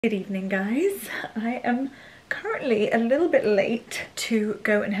Good evening, guys. I am currently a little bit late to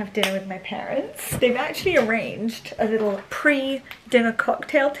go and have dinner with my parents. They've actually arranged a little pre-dinner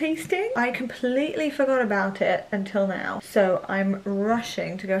cocktail tasting. I completely forgot about it until now, so I'm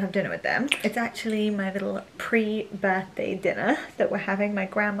rushing to go have dinner with them. It's actually my little pre-birthday dinner that we're having. My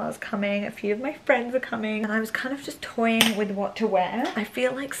grandma's coming, a few of my friends are coming, and I was kind of just toying with what to wear. I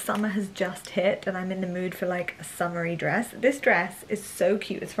feel like summer has just hit and I'm in the mood for like a summery dress. This dress is so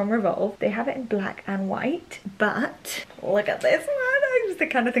cute. It's from Revolve. They have it in black and white. But look at this one. I was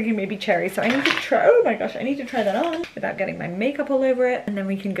kind of thinking maybe cherry, so I need to try, oh my gosh, I need to try that on without getting my makeup all over it, and then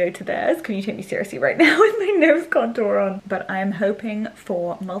we can go to theirs. Can you take me seriously right now with my nose contour on? But I'm hoping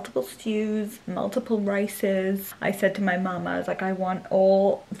for multiple stews, multiple rices. I said to my mom, I was like, I want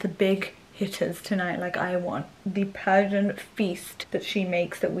all the big hitters tonight. Like, I want the Persian feast that she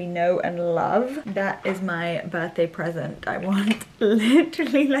makes that we know and love. That is my birthday present. I want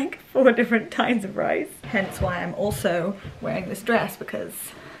literally like 4 different kinds of rice. Hence why I'm also wearing this dress, because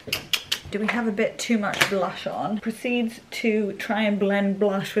do we have a bit too much blush on? Proceeds to try and blend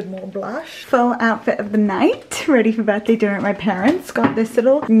blush with more blush. Full outfit of the night, ready for birthday dinner at my parents'. Got this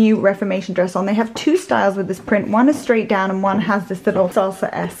little new Reformation dress on. They have 2 styles with this print. One is straight down and one has this little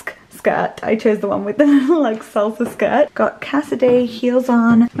salsa-esque skirt. I chose the one with the little like salsa skirt. Got Cassidy heels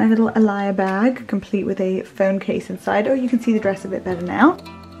on, my little Amelia bag, complete with a phone case inside. Oh, you can see the dress a bit better now.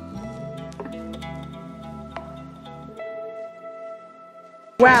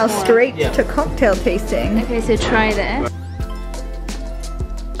 Wow, straight to cocktail tasting. Okay, so try this.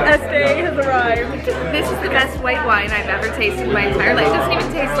 Estee has arrived. This is the best white wine I've ever tasted in my entire life. It doesn't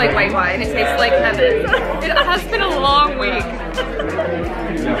even taste like white wine, it tastes like heaven. It has been a long week.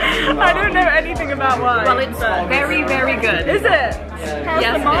 I don't know anything about wine. Well, it's very, very good. Is it? How's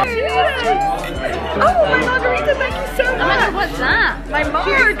yes, the margarita? Oh, my margarita, thank you so much. Oh my god, what's that? My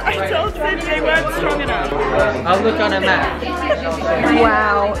marg. I told Sid they weren't strong enough. I'll look on a map.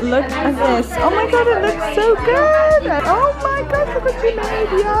 Wow, look at this. Oh my god, it looks so good. Oh my god, look what you made.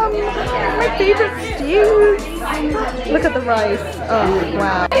 Yum. My favorite stews. Look at the rice. Oh,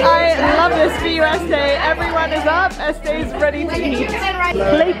 wow. I love this for you, Estee. Everyone is up. Estee's ready to eat.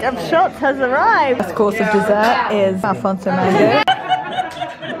 Plate of shots has arrived. This course of dessert is Alfonso Mango.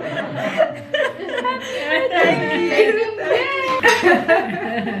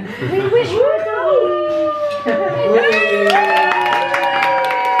 We wish you a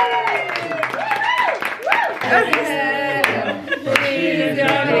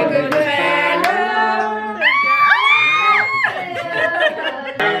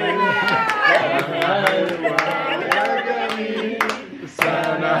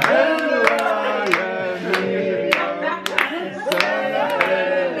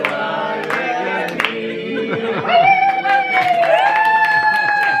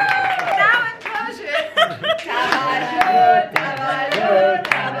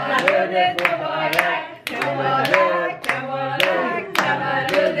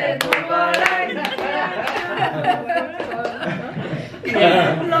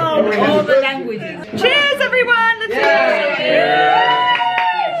All the languages. Cheers, everyone! Let's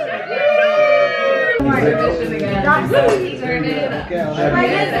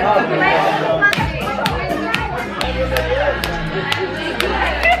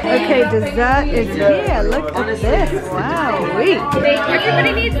Okay, dessert is here. Look at this. Wow,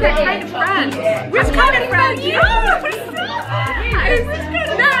 Everybody needs that kind of friend. Which kind of friend?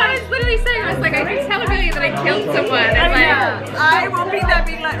 I was literally saying, I was like, I can tell Amelia that I killed someone. And like, I will be there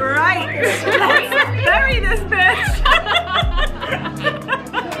being like, right, let's bury this bitch.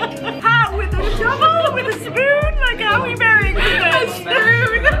 How? With a shovel? With a spoon? Like, how are we burying this bitch? a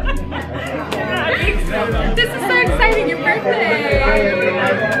spoon. This is so exciting, your birthday.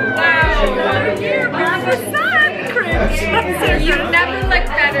 Wow. You're the sun, cringe. You've never looked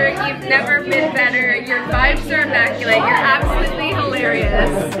better, you've never been better, your vibes are immaculate, you're absolutely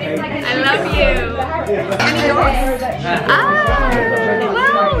hilarious. I love you. And yours.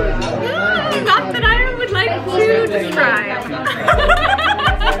 Well, not that I would like to describe.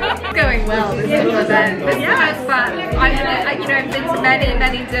 Going well, this little event. This is fun. I've been to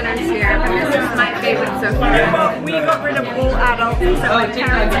many dinners here, but this is my favorite so far. We got rid of all adults except my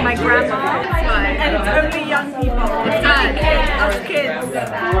parents and my grandma. And it's only young people. It's fun. Us kids.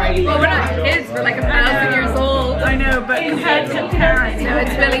 Well, we're not kids, we're like 1,000 years old. I know, but compared to parents. No,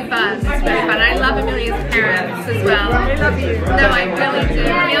 it's really fun. It's really fun. I love Amelia's parents as well. I love you. No, I really do.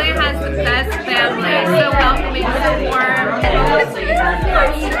 Amelia has the best family. So welcoming, so warm.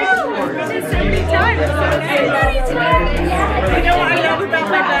 So many times. You know what I love about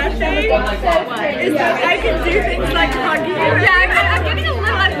my birthday? Is that I can do things like hug you. Yeah, I'm getting a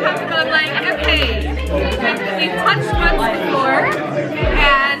little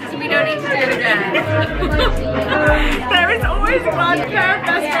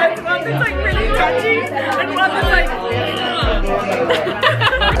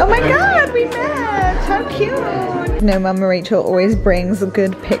Oh my god, we met! How cute! No, Mama Rachel always brings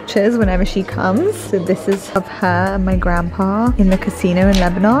good pictures whenever she comes. So this is of her and my grandpa in the casino in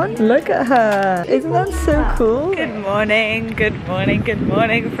Lebanon. Look at her! Isn't that so cool? Good morning, good morning, good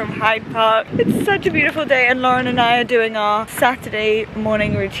morning from Hyde Park. It's such a beautiful day and Lauren and I are doing our Saturday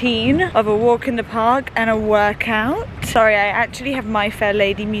morning routine of a walk in the park and a workout. Sorry, I actually have My Fair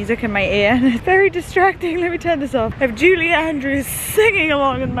Lady music in my ear and it's very distracting. Let me turn this off. I have Julie Andrews singing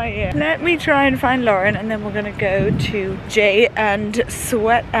along in my ear. Let me try and find Lauren and then we're gonna go to Jay and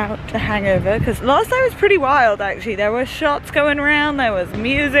sweat out the hangover because last night was pretty wild actually. There were shots going around, there was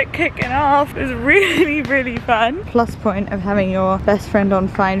music kicking off. It was really, really fun. Plus point of having your best friend on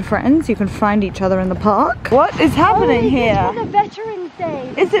Find Friends, you can find each other in the park. What is happening here? It's Veterans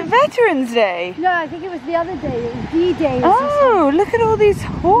Day. Is it Veterans Day? No, I think it was the other day. It was D-Day. Oh, look at all these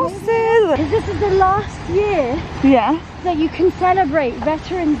horses. This is the last year Yeah. that you can celebrate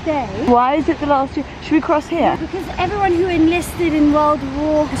Veterans Day. Why is it the last year? Should we cross here? Because everyone who enlisted in World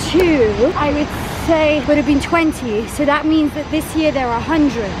War II, I would say, would have been 20. So that means that this year there are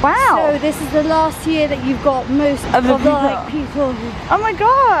 100. Wow. So this is the last year that you've got most Of the people. Oh my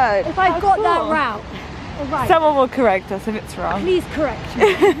god. If I've How got cool. that route. Right. Someone will correct us if it's wrong. Please correct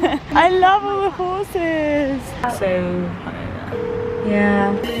me. I love all the horses. So,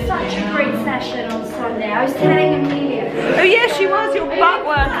 yeah. Such a great session on Sunday. I was telling Amelia. Oh yeah, she was your butt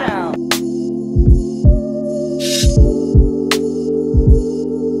workout.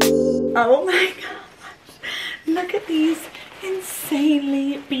 Oh my gosh. Look at these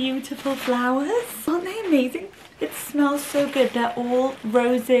insanely beautiful flowers. Aren't they amazing? It smells so good. They're all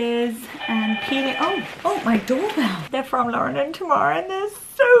roses and peony. Oh, my doorbell. They're from Lauren and Tamara and they're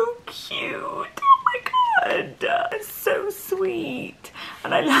so cute. Oh my god. It's so sweet.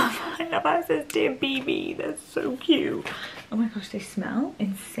 And I love how it says Dear BB. They're so cute. Oh my gosh, they smell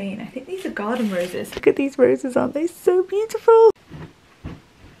insane. I think these are garden roses. Look at these roses, aren't they so beautiful?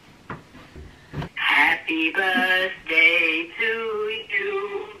 Happy birthday to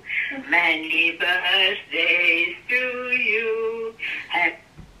you. Many birthdays to you. Happy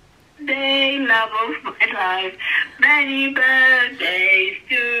birthday, love of my life. Many birthdays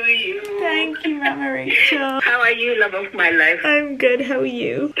to you. Thank you, Mama Rachel. How are you, love of my life? I'm good, how are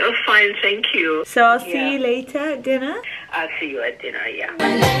you? Oh, fine, thank you. So I'll see you later at dinner. I'll see you at dinner, yeah.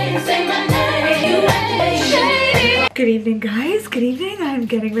 Good evening, guys. Good evening. I'm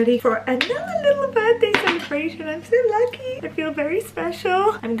getting ready for another little birthday celebration. I'm so lucky. I feel very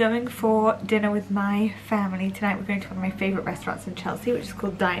special. I'm going for dinner with my family tonight. We're going to one of my favorite restaurants in Chelsea, which is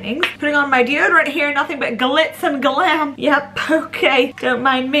called Dinings. Putting on my deodorant here, nothing but glitz and glam. Yep, okay. Don't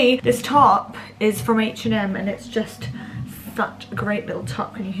mind me. This top is from H&M and it's just such a great little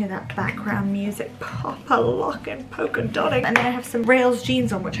top. Can you hear that background music? Papa lock and polka dotting. And then I have some Rails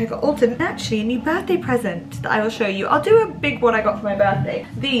jeans on which I got altered. And actually a new birthday present that I will show you. I'll do a big what I got for my birthday.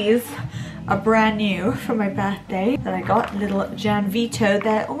 These are brand new for my birthday that I got. Little Jan Vito.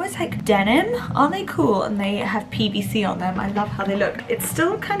 They're almost like denim. Aren't they cool? And they have PVC on them. I love how they look. It's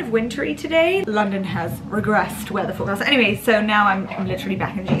still kind of wintry today. London has regressed weather forecast. Anyway, so now I'm literally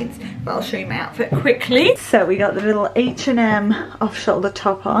back in jeans. But I'll show you my outfit quickly. So we got the little H&M off-shoulder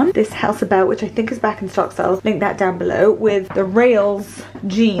top on. This House About, which I think is back in stock, so I'll link that down below. With the Rails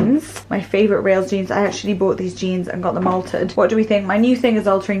jeans. My favorite Rails jeans. I actually bought these jeans and got them altered. What do we think? My new thing is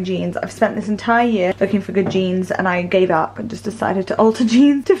altering jeans. I've spent this entire year looking for good jeans and I gave up and just decided to alter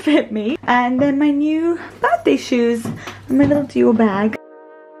jeans to fit me. And then my new birthday shoes and my little Dior bag.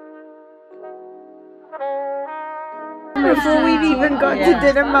 Before we've even got to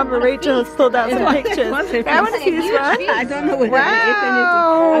dinner, Mama Rachel has pulled out some pictures. I want to see this one. I don't know what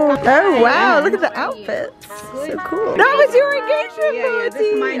Wow! Oh wow, look at the outfits. So cool. That was your engagement party!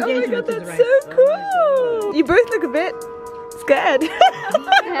 This is my engagement. Oh my god, that's so cool! You both look a bit scared.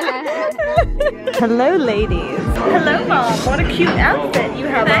 Hello ladies. Hello Mom, what a cute outfit you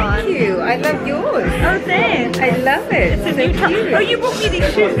have on. Thank you. I love yours. Oh thanks. I love it. It's a new top. Oh, you bought me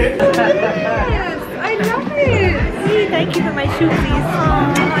these shoes. Yes, I love it. See, thank you for my shoesies.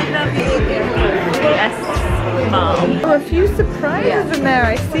 Oh, I love you. Yes, Mom. Oh, a few surprises in there,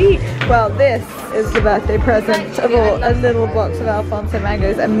 I see. Well, this is the birthday present of all. A little box of Alfonso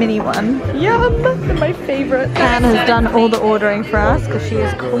mangoes, a mini one. Yum! They're my favorite. Anne has done all the ordering for us because she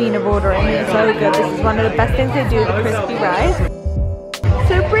is queen of ordering. It's so good. This is one of the best things they do, the crispy rice.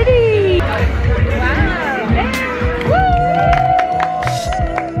 So pretty!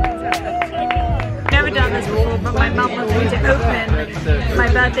 Never done this before, but my mum wants me to open my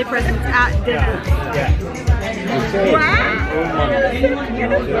birthday presents at dinner. Wow!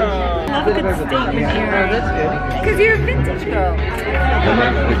 Beautiful. Love a good statement earring. Because you're a vintage girl.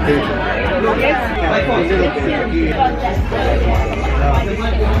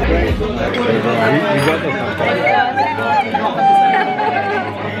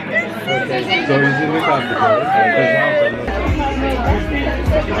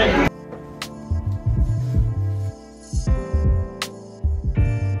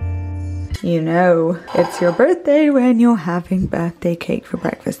 You know, it's your birthday when you're having birthday cake for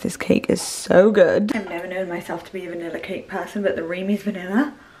breakfast. This cake is so good. I've never known myself to be a vanilla cake person, but the Remy's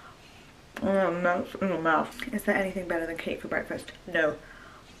vanilla, melts in my mouth. Is there anything better than cake for breakfast? No.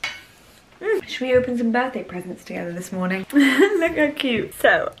 Should we open some birthday presents together this morning? Look how cute.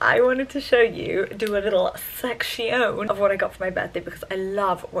 So I wanted to show you, do a little section of what I got for my birthday because I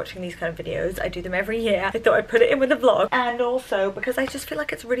love watching these kind of videos. I do them every year. I thought I'd put it in with the vlog, and also because I just feel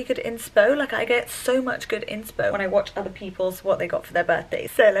like it's really good inspo. Like I get so much good inspo when I watch other people's what they got for their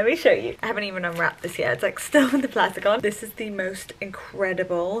birthdays. So let me show you. I haven't even unwrapped this yet. It's like still with the plastic on. This is the most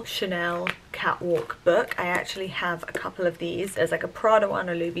incredible Chanel catwalk book. I actually have a couple of these. There's like a Prada one,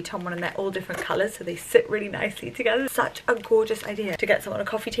 a Louis Vuitton one, and they're all different colors, so they sit really nicely together. Such a gorgeous idea to get someone a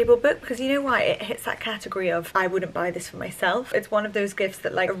coffee table book, because you know why? It hits that category of I wouldn't buy this for myself. It's one of those gifts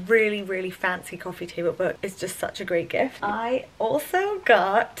that like a really, really fancy coffee table book is just such a great gift. I also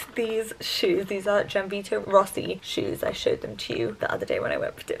got these shoes. These are Gianvito Rossi shoes. I showed them to you the other day when I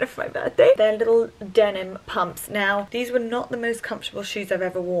went for dinner for my birthday. They're little denim pumps. Now, these were not the most comfortable shoes I've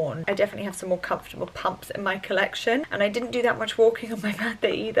ever worn. I definitely have some more comfortable pumps in my collection, and I didn't do that much walking on my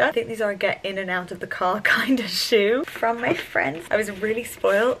birthday either. I think these are a get in and out of the car kind of shoe from my friends. I was really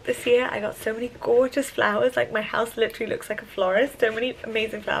spoiled this year. I got so many gorgeous flowers. Like my house literally looks like a florist. So many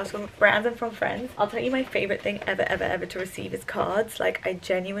amazing flowers from brands and from friends. I'll tell you my favorite thing ever to receive is cards. Like I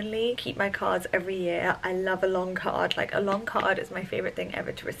genuinely keep my cards every year. I love a long card. Like a long card is my favorite thing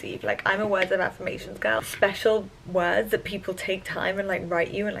ever to receive. Like I'm a words of affirmations girl. Special words that people take time and like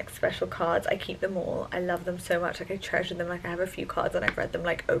write you, and like special cards, I keep them all. I love them so much. Like I treasure them. Like I have a few cards and I've read them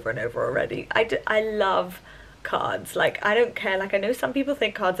like over and over already. I love cards. Like I don't care. Like I know some people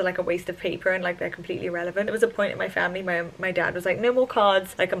think cards are like a waste of paper and like they're completely irrelevant. There was a point in my family, my dad was like, no more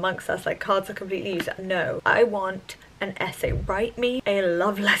cards like amongst us, like cards are completely useless. No, I want an essay. Write me a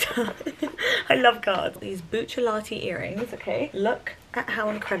love letter. I love cards. These Bucciolati earrings, okay, look at how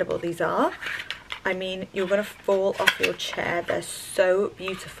incredible these are. I mean, you're gonna fall off your chair. They're so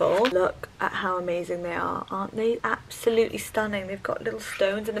beautiful. Look at how amazing they are. Aren't they absolutely stunning? They've got little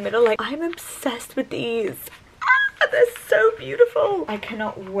stones in the middle. Like, I'm obsessed with these. Ah, they're so beautiful. I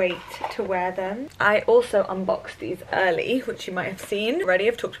cannot wait to wear them. I also unboxed these early, which you might have seen already.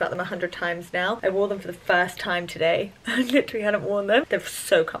 I've talked about them 100 times now. I wore them for the first time today. I literally hadn't worn them. They're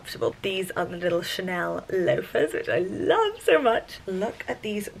so comfortable. These are the little Chanel loafers, which I love so much. Look at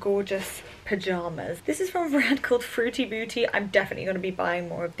these gorgeous pajamas. This is from a brand called Fruity Booty. I'm definitely going to be buying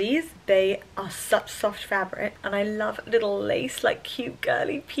more of these. They are such soft fabric, and I love little lace, like cute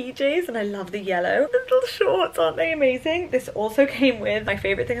girly PJs, and I love the yellow. The little shorts, aren't they amazing? This also came with my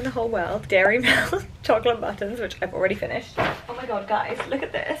favorite thing in the whole world, Dairy Milk chocolate buttons, which I've already finished. Oh my god, guys, look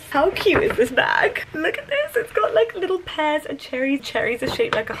at this. How cute is this bag? Look at this. It's got like little pears and cherries. Cherries are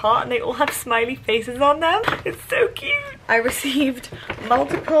shaped like a heart, and they all have smiley faces on them. It's so cute. I received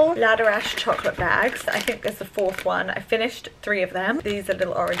multiple Ladder Ash chocolate bags. I think there's the fourth one. I finished 3 of them. These are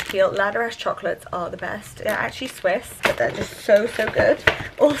little orange peel. Ladder Ash chocolates are the best. They're actually Swiss, but they're just so good.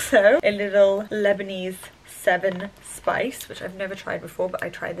 Also, a little Lebanese 7 spice, which I've never tried before, but I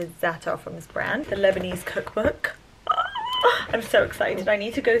tried the Za'atar from this brand. The Lebanese cookbook. I'm so excited. I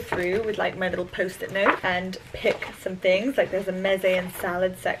need to go through with like my little post-it note and pick some things. Like there's a meze and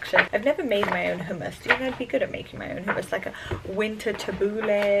salad section. I've never made my own hummus. Do you think I'd be good at making my own hummus? Like a winter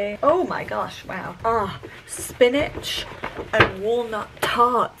tabbouleh. Oh my gosh, wow. Ah, spinach and walnut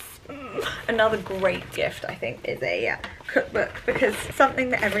tarts. Another great gift, I think, is a cookbook, because something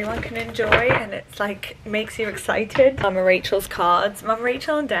that everyone can enjoy, and it's like makes you excited. Mama Rachel's cards. Mama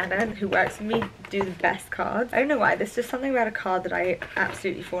Rachel and Dana, who works with me, do the best cards. I don't know why, there's just something about a card that I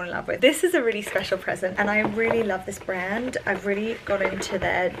absolutely fall in love with. This is a really special present, and I really love this brand. I've really got into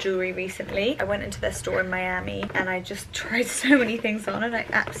their jewelry recently. I went into their store in Miami and I just tried so many things on, and I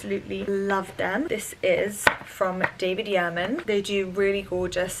absolutely love them. This is from David Yurman. They do really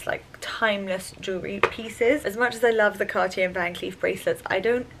gorgeous, like timeless jewelry pieces. As much as I love the Cartier and Van Cleef bracelets, I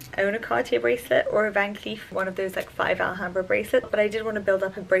don't own a Cartier bracelet or a Van Cleef, one of those like 5 Alhambra bracelets, but I did want to build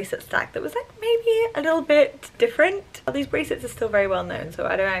up a bracelet stack that was like maybe a little bit different. These bracelets are still very well known, so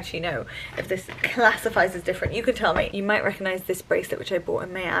I don't actually know if this classifies as different. You can tell me. You might recognize this bracelet which I bought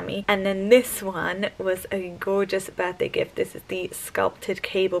in Miami, and then this one was a gorgeous birthday gift. This is the sculpted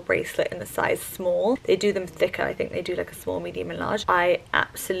cable bracelet in the size small. They do them thicker. I think they do like a small, medium and large. I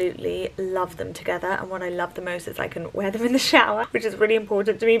absolutely love them together, and what I love the most is I can wear them in the shower, which is really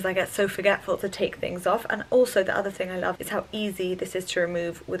important to me because I get so forgetful to take things off. And also the other thing I love is how easy this is to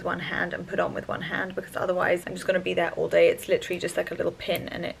remove with one hand and put on with one hand, because otherwise I'm just going to be there all day. It's literally just like a little pin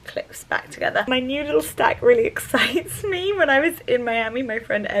and it clips back together. My new little stack really excites me. When I was in Miami, my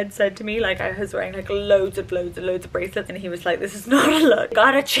friend Ed said to me, like, I was wearing like loads of bracelets, and he was like, this is not a look,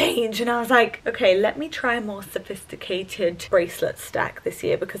 gotta change. And I was like, okay, let me try a more sophisticated bracelet stack this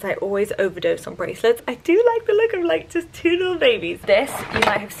year, because I always overdose on bracelets. I do like the look of like just 2 little babies. This you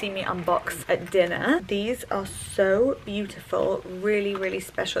might have seen me unbox at dinner. These are so beautiful, really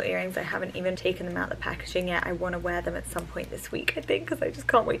special earrings. I haven't even taken them out of the packaging yet. I want to wear them at some point this week, I think, because I just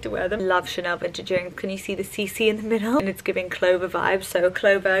can't wait to wear them. Love Chanel vintage earrings. Can you see the CC in the middle? And it's giving Clover vibes. So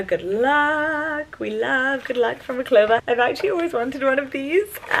Clover, good luck. We love good luck from a Clover. I've actually always wanted one of these,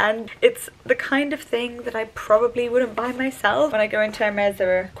 and it's the kind of thing that I probably wouldn't buy myself. When I go into Hermes,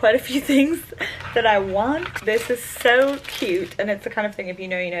 there are quite a few things that I want. This is so cute, and it's the kind of thing, if you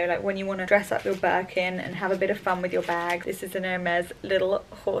know, you know, like when you want to dress up your Birkin and have a bit of fun with your bag. This is an Hermes little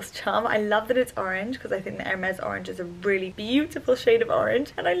horse charm. I love that it's orange, because I think the Hermes orange is a really beautiful shade of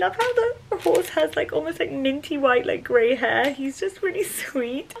orange, and I love how the horse has like almost like minty white like grey hair. He's just really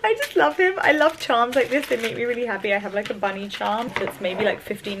sweet. I just love him. I love charms like this. They make me really happy. I have like a bunny charm that's maybe like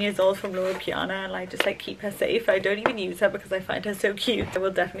 15 years old from Laura Piana, and I just like keep her safe. I don't even use her because I find her so cute. I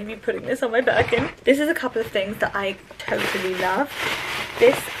will definitely be putting this on my Birkin. This is a couple of things that I totally love.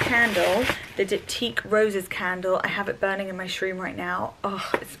 This candle, the Diptyque Roses candle, I have it burning in my shroom right now.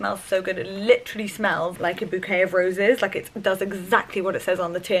 Oh, it smells so good. It literally smells like a bouquet of roses. Like, it does exactly what it says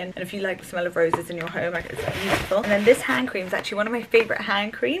on the tin. And if you like the smell of roses in your home, like, it's beautiful. And then this hand cream is actually one of my favorite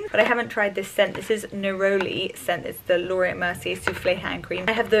hand creams, but I haven't tried this scent. This is Neroli scent. It's the Laura Mercier Soufflé hand cream.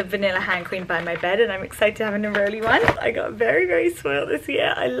 I have the vanilla hand cream by my bed, and I'm excited to have a Neroli one. I got very spoiled this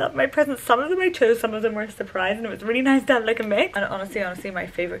year. I love my presents. Some of them I chose, some of them were a surprise, and it was really nice to have like a mix. And honestly, my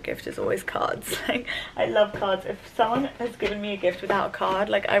favorite gift is always cards. Like, I love cards. If someone has given me a gift without a card,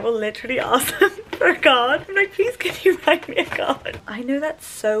 like, I will literally ask them for a card. I'm like, please can you write me a card? I know that's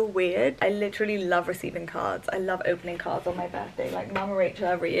so weird. I literally love receiving cards. I love opening cards on my birthday. Like, Mama Rachel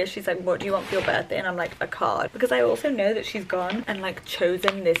every year, she's like, what do you want for your birthday? And I'm like, a card. Because I also know that she's gone and like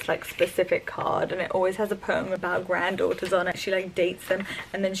chosen this like specific card, and it always has a poem about granddaughters on it. She like dates them,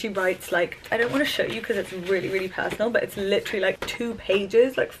 and then she writes like, I don't want to show you because it's really personal, but it's literally like 2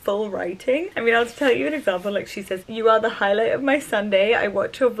 pages, like full writing. I mean, I'll just tell you an example. Like, she says, you are the highlight of my Sunday. I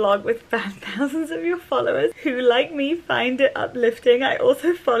watch your vlog with thousands of your followers who, like me, find it uplifting. I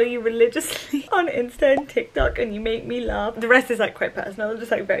also follow you religiously on Insta and TikTok, and you make me laugh. The rest is like quite personal,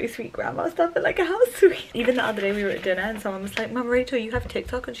 just like very sweet grandma stuff, but like, how sweet. Even the other day we were at dinner and someone was like, Mama Rachel, you have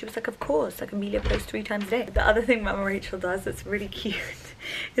TikTok? And she was like, of course, like Amelia posts 3 times a day. The other thing Mama Rachel does that's really cute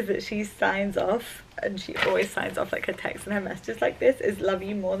is that she signs off, and she always signs off like her text and her messages like this, is love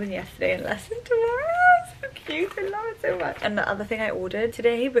you more than yesterday and less than tomorrow. So cute. I love it so much. And the other thing I ordered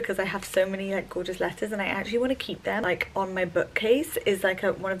today, because I have so many like gorgeous letters and I actually want to keep them like on my bookcase, is like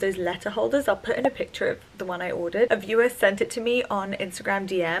one of those letter holders. I'll put in a picture of the one I ordered. A viewer sent it to me on Instagram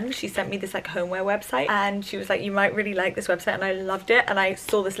DM. She sent me this like homeware website, and she was like, you might really like this website, and I loved it. And I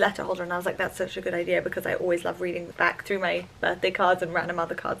saw this letter holder and I was like, that's such a good idea, because I always love reading back through my birthday cards and random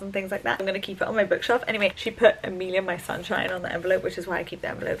other cards and things like that. I'm gonna keep it on my bookshelf. Anyway, she put Amelia my sunshine on the envelope, which is why I keep the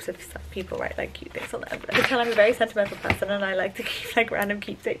envelopes. If people write like cute things on the envelope. I tell I'm a very sentimental person, and I like to keep like random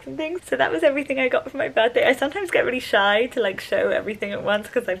keepsakes and things. So that was everything I got for my birthday. I sometimes get really shy to like show everything at once,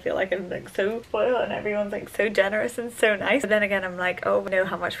 because I feel like I'm like so spoiled and everyone's like so generous and so nice. But then again, I'm like, oh, I know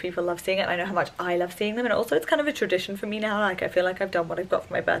how much people love seeing it, and I know how much I love seeing them. And also, it's kind of a tradition for me now. Like, I feel like I've done what I've got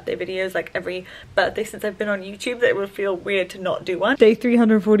for my birthday videos like every birthday since I've been on YouTube, that it would feel weird to not do one. Day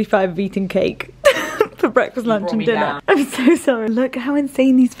 345 of eating cake for breakfast, lunch and dinner. Down. I'm so sorry. Look how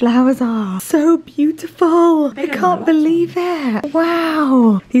insane these flowers are. So beautiful. I can't believe it.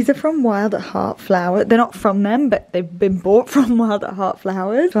 Wow. These are from Wild at Heart Flower. They're not from them, but they've been bought from Wild at Heart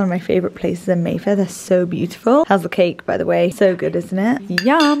Flowers. It's one of my favorite places in Mayfair. They're so beautiful. How's the cake, by the way? So good, isn't it?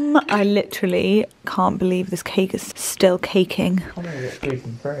 Yum. I literally can't believe this cake is still caking. I know it's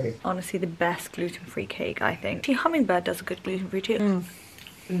gluten-free. Honestly, the best gluten-free cake, I think. See, Hummingbird does a good gluten-free too.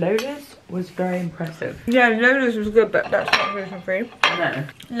 Lola's was very impressive. Yeah, Lola's was good, but that's not gluten free. No.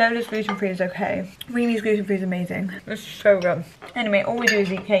 Lola's gluten free is okay. Reenie's gluten free is amazing. It's so good. Anyway, all we do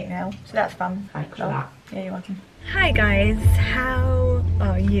is eat cake now, so that's fun. Thanks for that. Yeah, you're welcome. Hi guys, how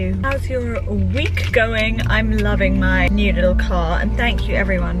are you? How's your week going? I'm loving my new little car, and thank you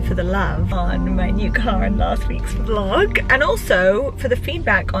everyone for the love on my new car in last week's vlog, and also for the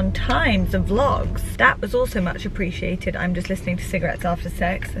feedback on times of vlogs. That was also much appreciated. I'm just listening to Cigarettes After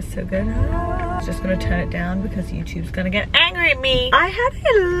Sex. That's so good. I'm just gonna turn it down because YouTube's gonna get angry at me. I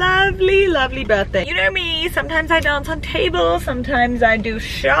had a lovely birthday. You know me, sometimes I dance on tables, sometimes I do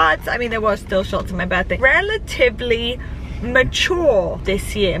shots. I mean, there were still shots on my birthday. Relatively mature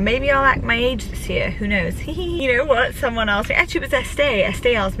this year. Maybe I'll act my age this year, who knows. You know what, someone asked me, actually it was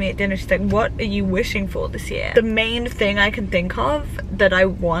Estee asked me at dinner, she's like, what are you wishing for this year? The main thing I can think of that I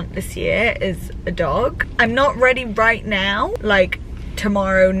want this year is a dog. I'm not ready right now, like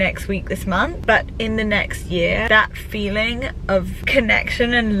tomorrow, next week, this month, but in the next year, that feeling of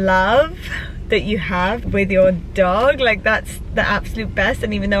connection and love that you have with your dog, like that's the absolute best.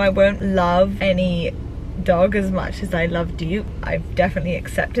 And even though I won't love any dog as much as I loved you, I've definitely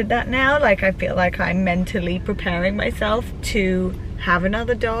accepted that now. Like I feel like I'm mentally preparing myself to have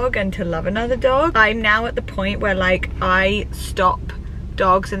another dog and to love another dog. I'm now at the point where like I stop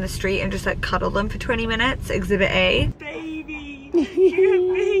dogs in the street and just like cuddle them for 20 minutes. Exhibit A. Baby, you're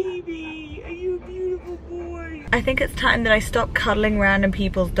a baby, are you a beautiful boy? I think it's time that I stop cuddling random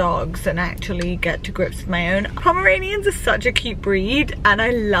people's dogs and actually get to grips with my own. Pomeranians are such a cute breed and I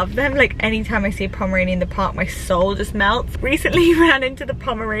love them. Like anytime I see a Pomeranian in the park, my soul just melts. Recently ran into the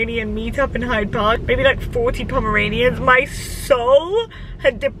Pomeranian meetup in Hyde Park, maybe like 40 Pomeranians. My soul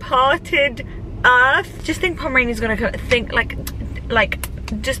had departed earth. Just think Pomeranian's gonna think like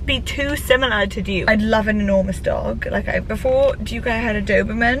just be too similar to Duke. I'd love an enormous dog. Like before Duke I had a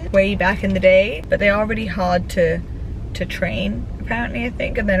Doberman way back in the day, but they are really hard to train apparently, I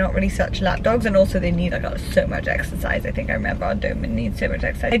think, and they're not really such lap dogs, and also they need like so much exercise. I think I remember our Doberman needs so much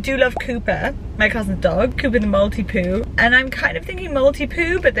exercise. I do love Cooper, my cousin's dog, Cooper the Maltipoo, and I'm kind of thinking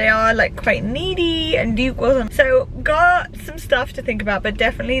Maltipoo, but they are like quite needy and Duke wasn't. So got some stuff to think about, but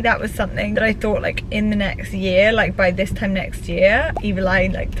definitely that was something that I thought like in the next year, like by this time next year, evil eye,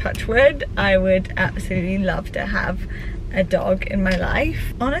 like touch wood, I would absolutely love to have a dog in my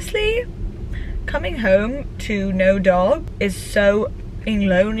life. Honestly, coming home to no dog is so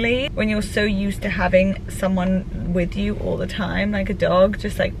lonely when you're so used to having someone with you all the time, like a dog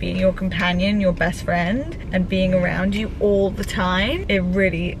just like being your companion, your best friend, and being around you all the time. It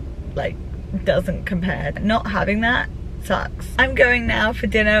really like doesn't compare. Not having that sucks. I'm going now for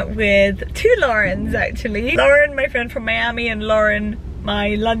dinner with two Laurens actually. Lauren, my friend from Miami, and Lauren, my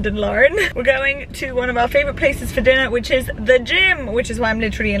London Lauren. We're going to one of our favorite places for dinner, which is the gym, which is why I'm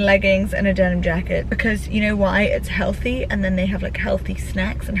literally in leggings and a denim jacket, because you know why? It's healthy, and then they have like healthy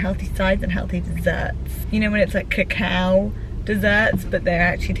snacks and healthy sides and healthy desserts. You know when it's like cacao desserts, but they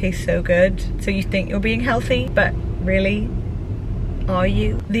actually taste so good, so you think you're being healthy, but really, are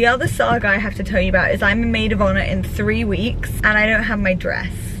you? The other saga I have to tell you about is I'm a maid of honor in 3 weeks and I don't have my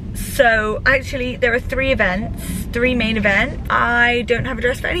dress. So actually there are 3 events, 3 main events. I don't have a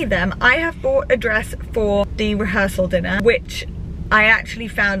dress for any of them. I have bought a dress for the rehearsal dinner, which I actually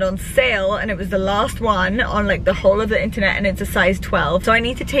found on sale, and it was the last one on like the whole of the internet, and it's a size 12. So I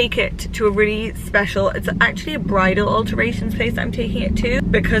need to take it to a really special, it's actually a bridal alterations place I'm taking it to,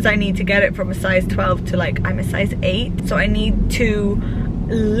 because I need to get it from a size 12 to like, I'm a size 8. So I need to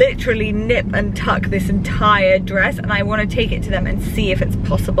literally nip and tuck this entire dress, and I want to take it to them and see if it's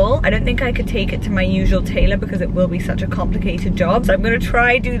possible. I don't think I could take it to my usual tailor because it will be such a complicated job, so I'm gonna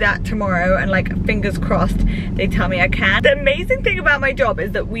try do that tomorrow, and like fingers crossed they tell me I can. The amazing thing about my job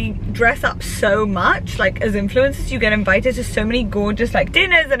is that we dress up so much. Like as influencers you get invited to so many gorgeous like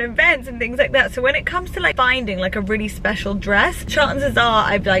dinners and events and things like that, so when it comes to like finding like a really special dress, chances are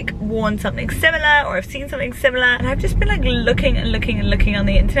I've like worn something similar or I've seen something similar, and I've just been like looking and looking and looking on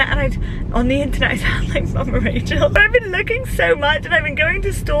the internet, and I sound like Mama Rachel, but I've been looking so much and I've been going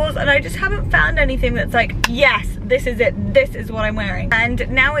to stores and I just haven't found anything that's like, yes, this is it, this is what I'm wearing. And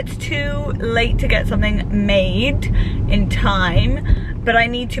now it's too late to get something made in time, but I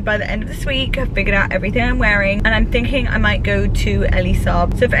need to, by the end of this week, have figured out everything I'm wearing, and I'm thinking I might go to Ellie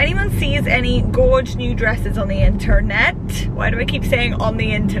Saab. So if anyone sees any gorge new dresses on the internet, why do I keep saying on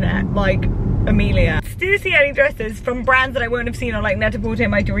the internet, like Amelia, do see any dresses from brands that I won't have seen on like Net-a-Porter,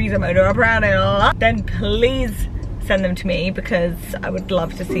 My Teresa, Moda, Prada, then please send them to me because I would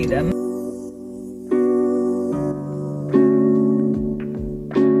love to see them.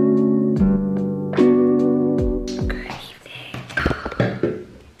 Good evening.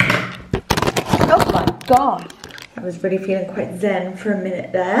 god. I was really feeling quite zen for a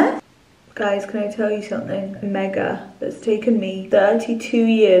minute there. Guys, can I tell you something mega that's taken me 32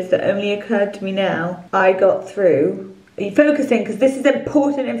 years that only occurred to me now? I got through, are you focusing? Because this is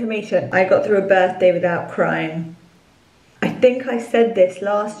important information. I got through a birthday without crying. I think I said this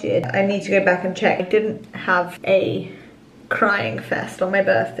last year. I need to go back and check. I didn't have a crying fest on my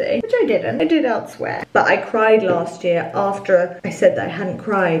birthday, which I didn't. I did elsewhere. But I cried last year after I said that I hadn't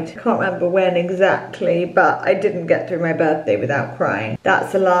cried. I can't remember when exactly, but I didn't get through my birthday without crying.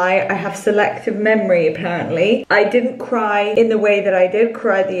 That's a lie. I have selective memory, apparently. I didn't cry in the way that I did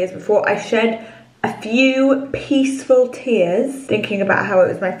cry the years before. I shed a few peaceful tears thinking about how it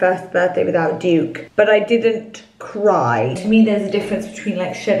was my first birthday without Duke, but I didn't cry. To me, there's a difference between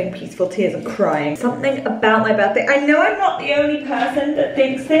like shedding peaceful tears and crying. Something about my birthday. I know I'm not the only person that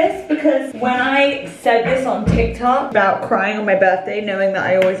thinks this, because when I said this on TikTok about crying on my birthday, knowing that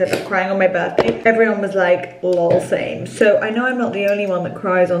I always end up crying on my birthday, everyone was like, lol, same. So I know I'm not the only one that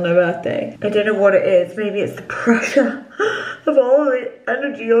cries on their birthday. I don't know what it is. Maybe it's the pressure of all the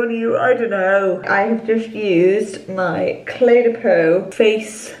energy on you. I don't know. I have just used my Clé de Peau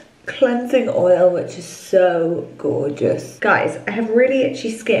face cleansing oil, which is so gorgeous. Guys, I have really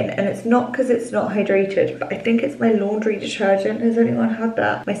itchy skin, and it's not because it's not hydrated, but I think it's my laundry detergent. Has anyone had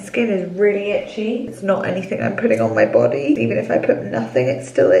that? My skin is really itchy. It's not anything I'm putting on my body. Even if I put nothing, it's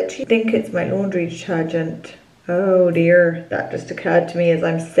still itchy. I think it's my laundry detergent. Oh dear, that just occurred to me as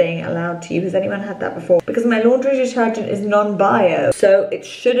I'm saying it aloud to you. Has anyone had that before? Because my laundry detergent is non-bio, so it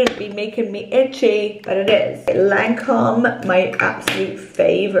shouldn't be making me itchy, but it is. Lancome, my absolute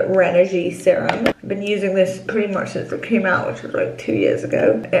favourite Renergy serum. I've been using this pretty much since it came out, which was like 2 years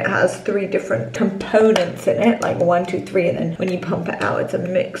ago. It has 3 different components in it, like 1, 2, 3, and then when you pump it out, it's a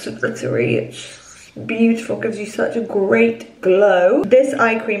mix of the 3. It's beautiful, gives you such a great glow. This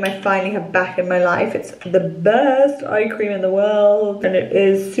eye cream I finally have back in my life. It's the best eye cream in the world, and it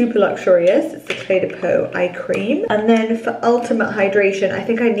is super luxurious. It's the Clé de Peau eye cream. And then for ultimate hydration, I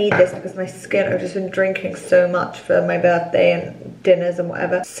think I need this because my skin, I've just been drinking so much for my birthday and dinners and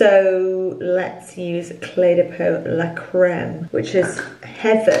whatever. So let's use Clé de Peau La Creme, which is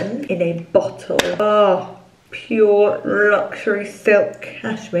heaven in a bottle. Oh, pure luxury silk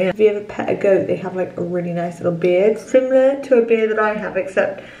cashmere. If you ever pet a goat, they have like a really nice little beard, similar to a beard that I have,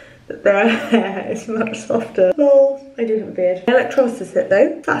 except that their hair is much softer. Lol, I do have a beard. Electrolysis it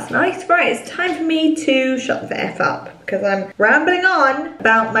though. That's nice. Right, it's time for me to shut the F up, because I'm rambling on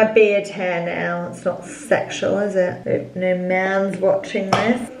about my beard hair now. It's not sexual, is it? Hope no man's watching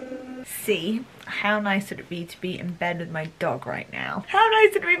this. See? How nice would it be to be in bed with my dog right now? How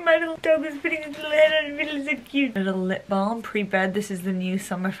nice would it be if my little dog was putting his little head on the middle, so cute. A little lip balm pre-bed. This is the new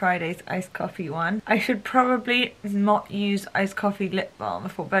Summer Fridays iced coffee one. I should probably not use iced coffee lip balm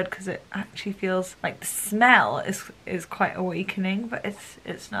before bed because it actually feels like the smell is quite awakening, but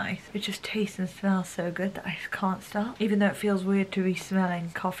it's nice. It just tastes and smells so good that I just can't stop, even though it feels weird to be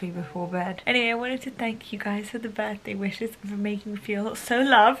smelling coffee before bed. Anyway, I wanted to thank you guys for the birthday wishes and for making me feel so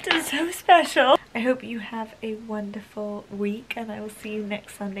loved and so special. I hope you have a wonderful week, and I will see you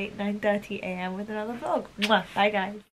next Sunday at 9:30 AM with another vlog. Mwah. Bye guys.